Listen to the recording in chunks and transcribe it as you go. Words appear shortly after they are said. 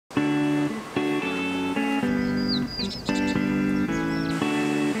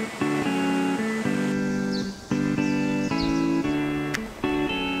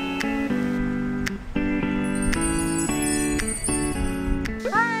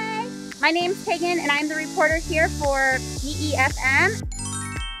My name's Tegan and I'm the reporter here for BEFM.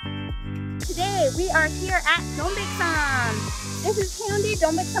 Today we are here at Dongbaek. This is Haeundae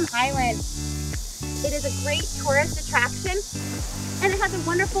Dongbaek Island. It is a great tourist attraction and it has a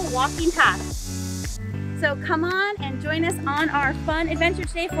wonderful walking path. So come on and join us on our fun adventure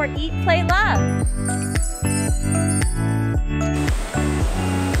today for Eat, Play, Love.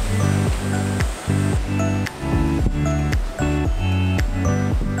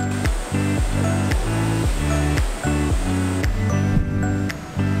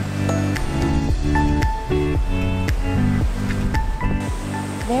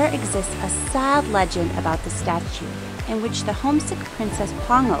 There exists a sad legend about the statue in which the homesick Princess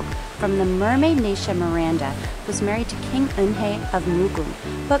Hwangok from the mermaid nation Miranda was married to King Haeundae of Mugung,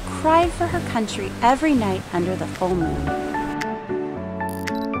 but cried for her country every night under the full moon.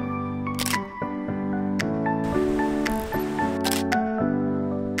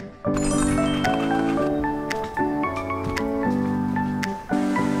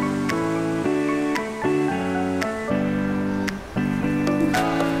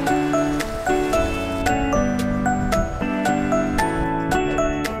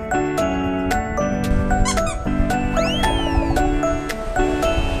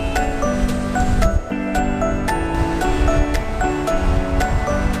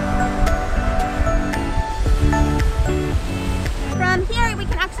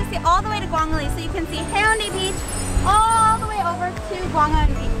 All the way to Gwangali, so you can see Haeundae Beach all the way over to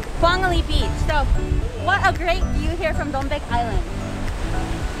Gwangali Beach. So what a great view here from Dongbaek Island.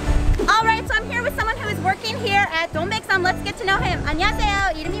 Alright, so I'm here with someone who is working here at Dongbaek Island. Let's get to know him.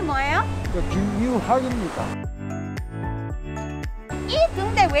 안녕하세요. 이름이 뭐예요? 김유학입니다. 이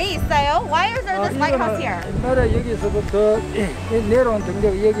등대 왜 있어요? Why is there this lighthouse here? 옛날에 여기서부터 내려온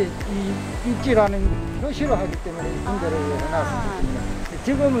등대가 여기 이 입지라는 표시를 하기 때문에 이 등대를 해놨습니다.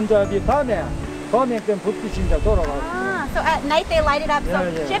 지금은 이제 밤에 좀 불빛이 이제 돌아가고. So at night they light it up so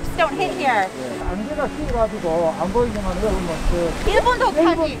ships don't hit here. 안개가 끼어가지고 안 보이지만 여러분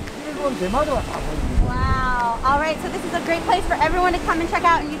일본도까지. 일본 대마도가 다 보입니다. Wow. All right, so this is a great place for everyone to come and check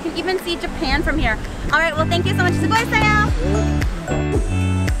out, and you can even see Japan from here. All right, well, thank you so much. 수고했어요.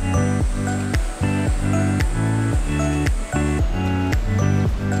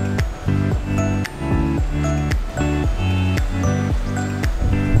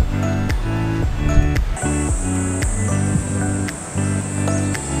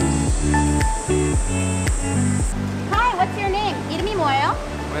 Hi, what's your name? 이름이 뭐예요?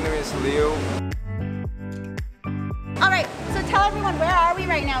 My name is Leo. Alright, so tell everyone, where are we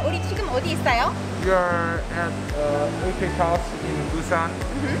right now? 우리 지금 어디 있어요? We are at Earthquake House in Busan,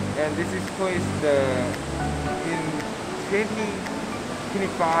 and this is place in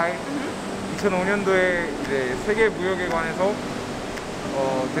 2025, 2005년도에 이제 세계 무역에 관해서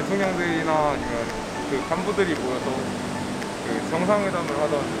대통령들이나 아니면 그 간부들이 모여서 그 정상회담을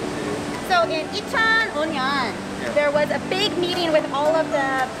하던 곳이에요. So in 2005년, there was a big meeting with all of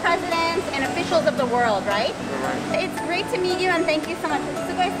the presidents and officials of the world, right? Right. It's great to meet you and thank you so much.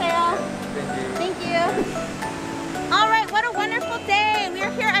 수고했어요. Thank you. Thank you. All right, what a wonderful day. We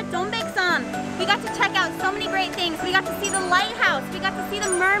are here at Dongbaek. We got to check out so many great things. We got to see the lighthouse. We got to see the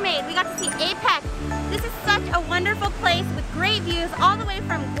mermaid. We got to see APEC. This is such a wonderful place with great views all the way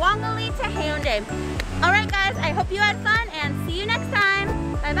from Gwangali to Haeundae. All right, guys, I hope you had fun and see you next time.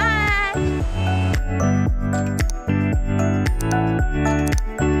 Bye-bye.